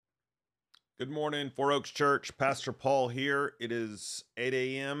Good morning, Four Oaks Church. Pastor Paul here. It is 8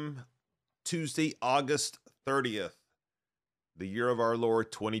 a.m. Tuesday, August 30th, the year of our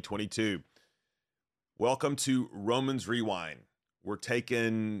Lord 2022. Welcome to Romans Rewind. We're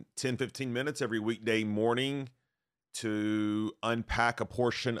taking 10-15 minutes every weekday morning to unpack a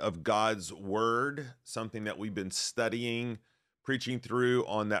portion of God's Word, something that we've been studying, preaching through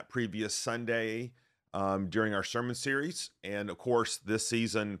on that previous Sunday during our sermon series. And of course, this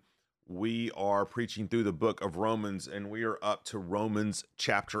season, we are preaching through the book of Romans, and we are up to Romans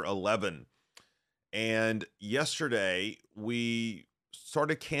chapter 11. And yesterday, we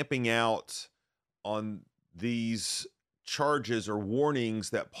started camping out on these charges or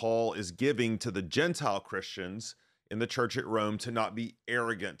warnings that Paul is giving to the Gentile Christians in the church at Rome to not be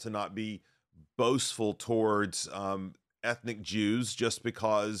arrogant, to not be boastful towards ethnic Jews just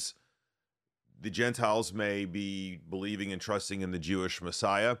because the Gentiles may be believing and trusting in the Jewish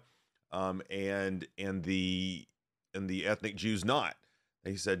Messiah. And the ethnic Jews not.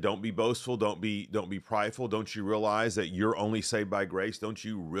 He said, "Don't be boastful, don't be prideful. Don't you realize that you're only saved by grace? Don't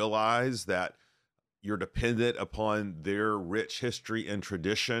you realize that you're dependent upon their rich history and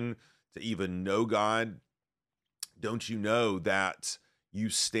tradition to even know God? Don't you know that you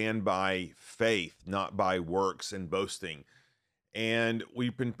stand by faith, not by works and boasting?" And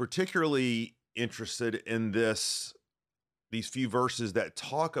we've been particularly interested in these few verses that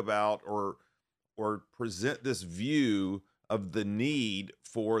talk about or present this view of the need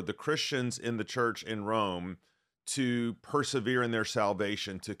for the Christians in the church in Rome to persevere in their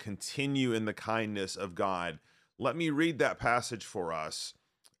salvation, to continue in the kindness of God. Let me read that passage for us,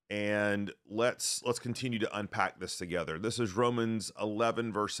 and let's continue to unpack this together. This is Romans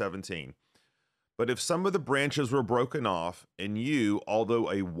 11, verse 17. "But if some of the branches were broken off, and you, although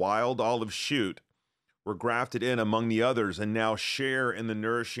a wild olive shoot, were grafted in among the others and now share in the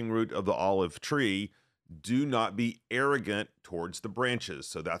nourishing root of the olive tree, do not be arrogant towards the branches."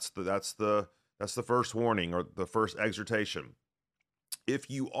 So that's the first warning or the first exhortation. "If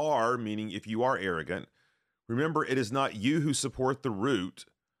you are," meaning if you are arrogant, "remember it is not you who support the root,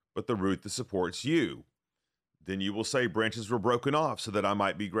 but the root that supports you. Then you will say, branches were broken off so that I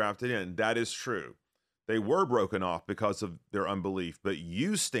might be grafted in." That is true. They were broken off because of their unbelief, but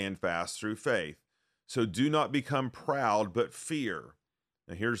you stand fast through faith. So do not become proud, but fear.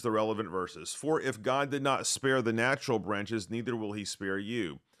 Now here's the relevant verses. "For if God did not spare the natural branches, neither will he spare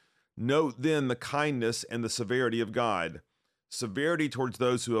you. Note then the kindness and the severity of God. Severity towards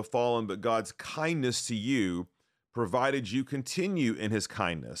those who have fallen, but God's kindness to you, provided you continue in his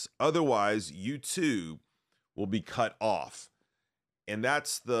kindness. Otherwise, you too will be cut off." And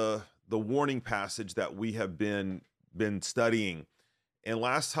that's the warning passage that we have been studying. And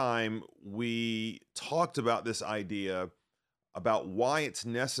last time we talked about this idea about why it's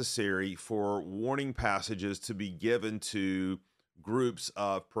necessary for warning passages to be given to groups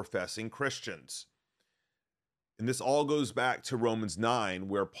of professing Christians. And this all goes back to Romans 9,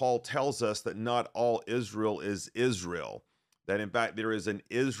 where Paul tells us that not all Israel is Israel, that in fact there is an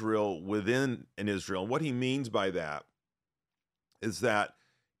Israel within an Israel. And what he means by that is that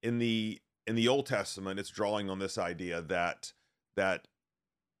in the Old Testament, it's drawing on this idea that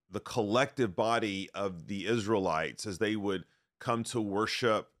the collective body of the Israelites, as they would come to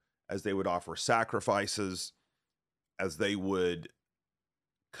worship, as they would offer sacrifices, as they would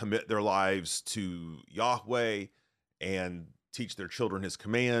commit their lives to Yahweh and teach their children his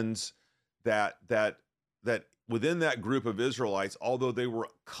commands, that within that group of Israelites, although they were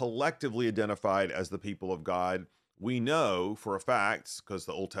collectively identified as the people of God, we know for a fact, because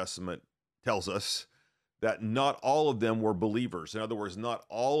the Old Testament tells us, that not all of them were believers. In other words, not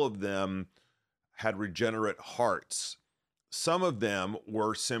all of them had regenerate hearts. Some of them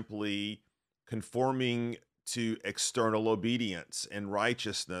were simply conforming to external obedience and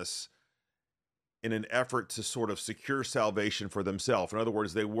righteousness in an effort to sort of secure salvation for themselves. In other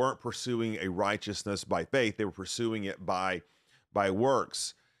words, they weren't pursuing a righteousness by faith, they were pursuing it by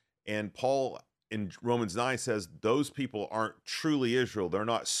works. And Paul in Romans 9 says those people aren't truly Israel. They're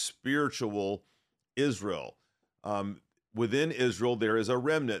not spiritual Israel. Within Israel, there is a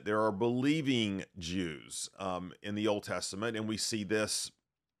remnant. There are believing Jews in the Old Testament, and we see this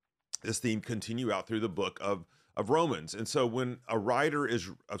theme continue out through the book of Romans. And so when a writer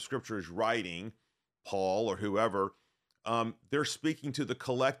of Scripture is writing, Paul or whoever, they're speaking to the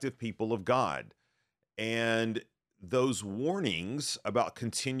collective people of God. And those warnings about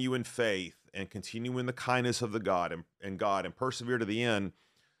continue in faith and continue in the kindness of the God and persevere to the end,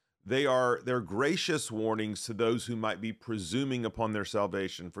 they're gracious warnings to those who might be presuming upon their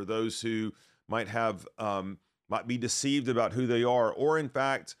salvation, for those who might be deceived about who they are, or in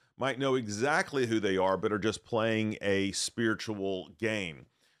fact might know exactly who they are, but are just playing a spiritual game.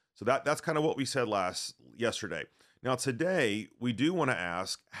 So that's kind of what we said yesterday. Now today we do want to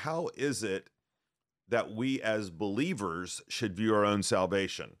ask, how is it that we as believers should view our own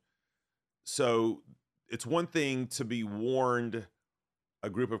salvation? So it's one thing to be warned,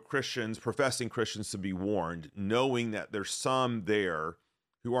 a group of Christians, professing Christians, to be warned, knowing that there's some there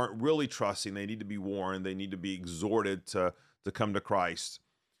who aren't really trusting. They need to be warned. They need to be exhorted to come to Christ.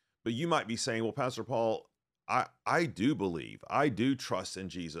 But you might be saying, well, Pastor Paul, I do believe, I do trust in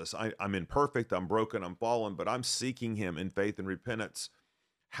Jesus. I'm imperfect, I'm broken, I'm fallen, but I'm seeking him in faith and repentance.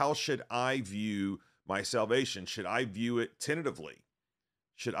 How should I view my salvation? Should I view it tentatively?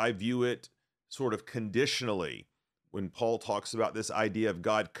 Should I view it sort of conditionally? When Paul talks about this idea of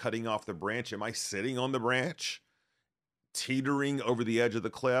God cutting off the branch, am I sitting on the branch, teetering over the edge of the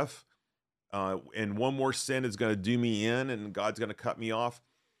cliff? And one more sin is going to do me in and God's going to cut me off.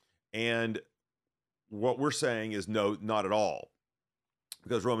 And what we're saying is no, not at all.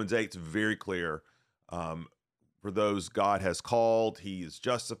 Because Romans 8 is very clear. For those God has called, he is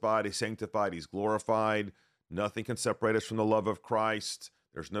justified, he's sanctified, he's glorified. Nothing can separate us from the love of Christ.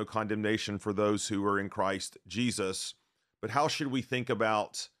 There's no condemnation for those who are in Christ Jesus. But how should we think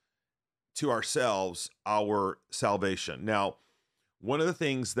about, to ourselves, our salvation? Now, one of the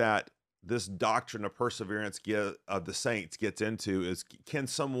things that this doctrine of perseverance of the saints gets into is, can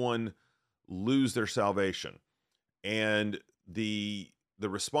someone lose their salvation? And the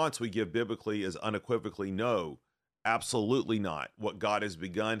response we give biblically is unequivocally no, absolutely not. What God has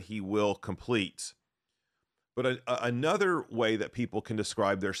begun, he will complete. But another way that people can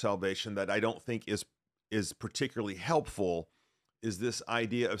describe their salvation that I don't think is particularly helpful is this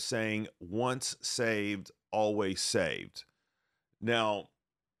idea of saying once saved, always saved. Now,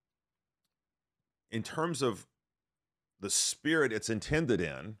 in terms of the spirit it's intended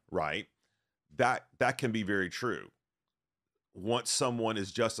in, right, that can be very true. Once someone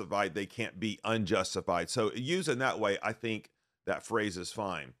is justified, they can't be unjustified. So used in that way, I think that phrase is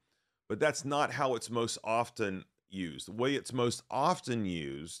fine. But that's not how it's most often used. The way it's most often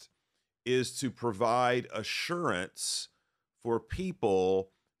used is to provide assurance for people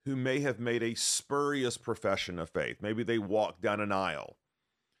who may have made a spurious profession of faith. Maybe they walked down an aisle.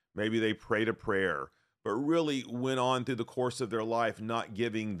 Maybe they prayed a prayer, but really went on through the course of their life not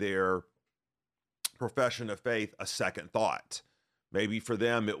giving their profession of faith a second thought. Maybe for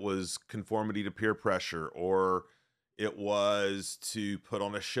them it was conformity to peer pressure, or it was to put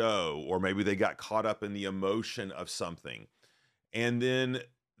on a show, or maybe they got caught up in the emotion of something. And then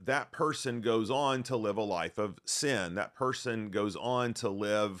that person goes on to live a life of sin. That person goes on to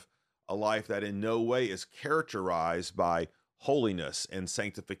live a life that in no way is characterized by holiness and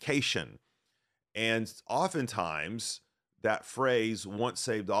sanctification. And oftentimes that phrase, once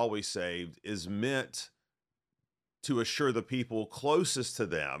saved, always saved, is meant to assure the people closest to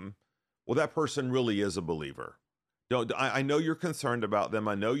them, well, that person really is a believer. I know you're concerned about them.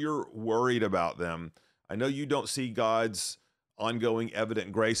 I know you're worried about them. I know you don't see God's ongoing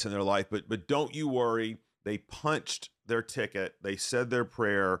evident grace in their life, but don't you worry. They punched their ticket. They said their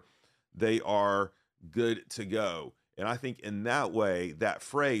prayer. They are good to go. And I think in that way, that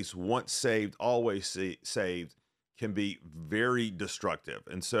phrase, once saved, always saved, can be very destructive.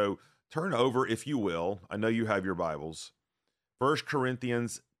 And so turn over, if you will, I know you have your Bibles, 1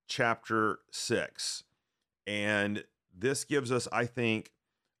 Corinthians chapter 6. And this gives us, I think,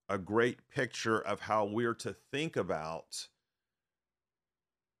 a great picture of how we're to think about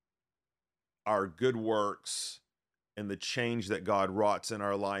our good works and the change that God wrought in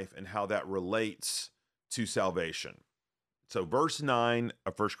our life and how that relates to salvation. So verse 9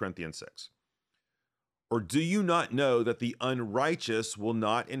 of 1 Corinthians 6. Or do you not know that the unrighteous will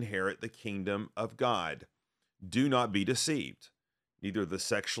not inherit the kingdom of God? Do not be deceived. Neither the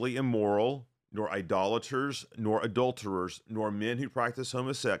sexually immoral, nor idolaters, nor adulterers, nor men who practice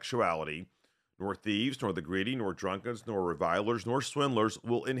homosexuality, nor thieves, nor the greedy, nor drunkards, nor revilers, nor swindlers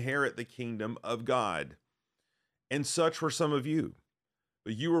will inherit the kingdom of God. And such were some of you.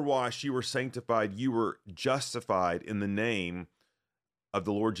 But you were washed, you were sanctified, you were justified in the name of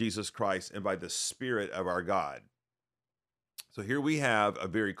the Lord Jesus Christ and by the Spirit of our God. So here we have a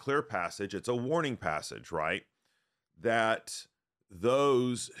very clear passage. It's a warning passage, right? That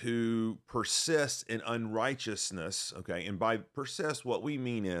those who persist in unrighteousness, okay, and by persist, what we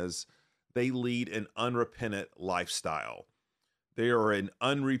mean is they lead an unrepentant lifestyle. They are an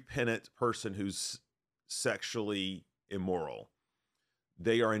unrepentant person who's sexually immoral.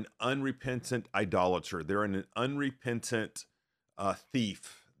 They are an unrepentant idolater. They're an unrepentant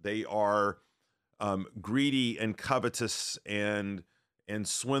thief. They are greedy and covetous and and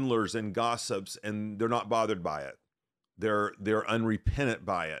swindlers and gossips, and they're not bothered by it. They're unrepentant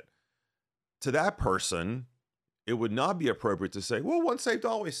by it. To that person, it would not be appropriate to say, well, once saved,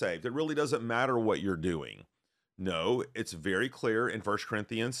 always saved. It really doesn't matter what you're doing. No, it's very clear in 1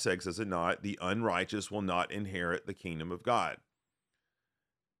 Corinthians 6, is it not? The unrighteous will not inherit the kingdom of God.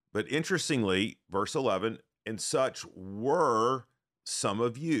 But interestingly, verse 11, and such were some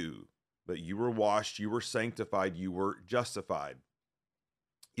of you, but you were washed, you were sanctified, you were justified.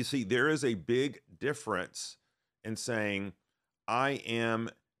 You see, there is a big difference in saying, I am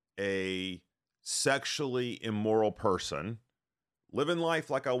a sexually immoral person, living life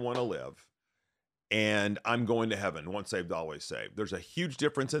like I want to live, and I'm going to heaven, once saved, always saved. There's a huge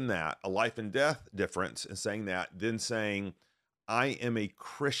difference in that, a life and death difference in saying that, than saying, I am a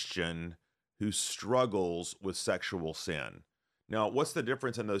Christian who struggles with sexual sin. Now, what's the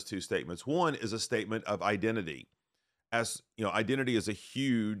difference in those two statements? One is a statement of identity. As you know, identity is a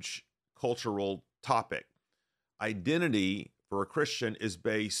huge cultural topic. Identity for a Christian is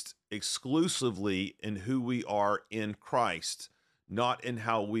based exclusively in who we are in Christ, not in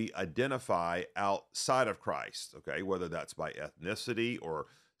how we identify outside of Christ, okay? Whether that's by ethnicity or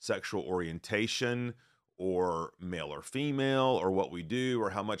sexual orientation or male or female or what we do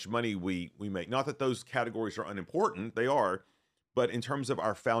or how much money we make. Not that those categories are unimportant, they are, but in terms of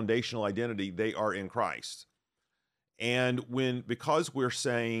our foundational identity, they are in Christ. And because we're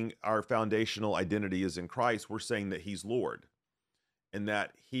saying our foundational identity is in Christ, we're saying that he's Lord and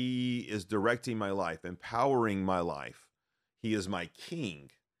that he is directing my life, empowering my life. He is my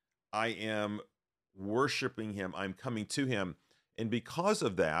king. I am worshiping him. I'm coming to him. And because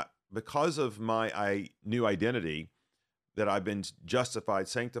of that, because of my new identity, that I've been justified,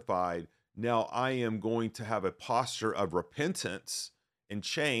 sanctified, now I am going to have a posture of repentance and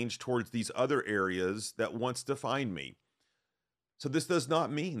change towards these other areas that once defined me. So this does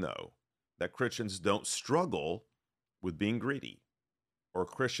not mean, though, that Christians don't struggle with being greedy, or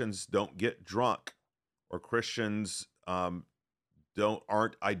Christians don't get drunk, or Christians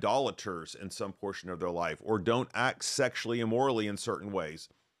aren't idolaters in some portion of their life, or don't act sexually immorally in certain ways.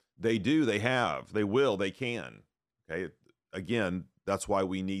 They do, they have, they will, they can. Okay, again, that's why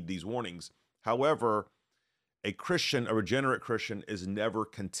we need these warnings. However, a Christian, a regenerate Christian, is never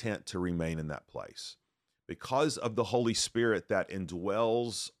content to remain in that place. Because of the Holy Spirit that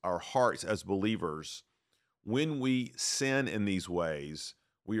indwells our hearts as believers, when we sin in these ways,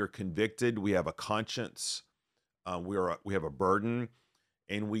 we are convicted, we have a conscience, we have a burden,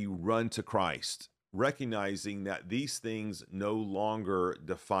 and we run to Christ, recognizing that these things no longer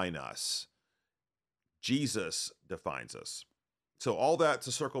define us. Jesus defines us. So all that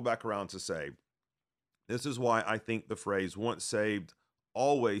to circle back around to say, this is why I think the phrase "once saved,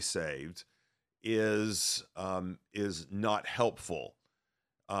 always saved" is not helpful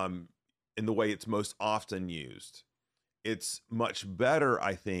in the way it's most often used. It's much better,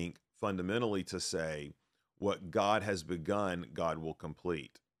 I think, fundamentally to say, what God has begun, God will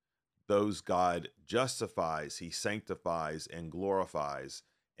complete. Those God justifies, he sanctifies and glorifies,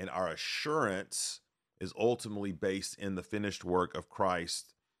 and our assurance is ultimately based in the finished work of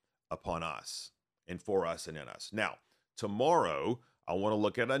Christ upon us and for us and in us. Now, tomorrow, I want to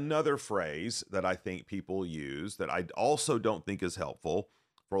look at another phrase that I think people use that I also don't think is helpful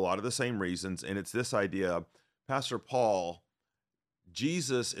for a lot of the same reasons, and it's this idea, Pastor Paul,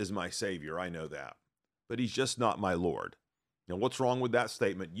 Jesus is my Savior, I know that, but he's just not my Lord. Now, what's wrong with that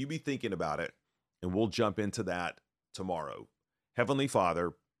statement? You be thinking about it, and we'll jump into that tomorrow. Heavenly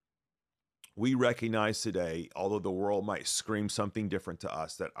Father, we recognize today, although the world might scream something different to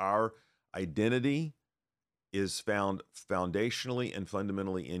us, that our identity is found foundationally and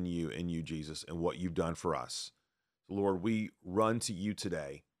fundamentally in you, Jesus, and what you've done for us. Lord, we run to you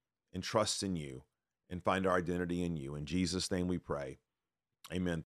today and trust in you and find our identity in you. In Jesus' name we pray. Amen.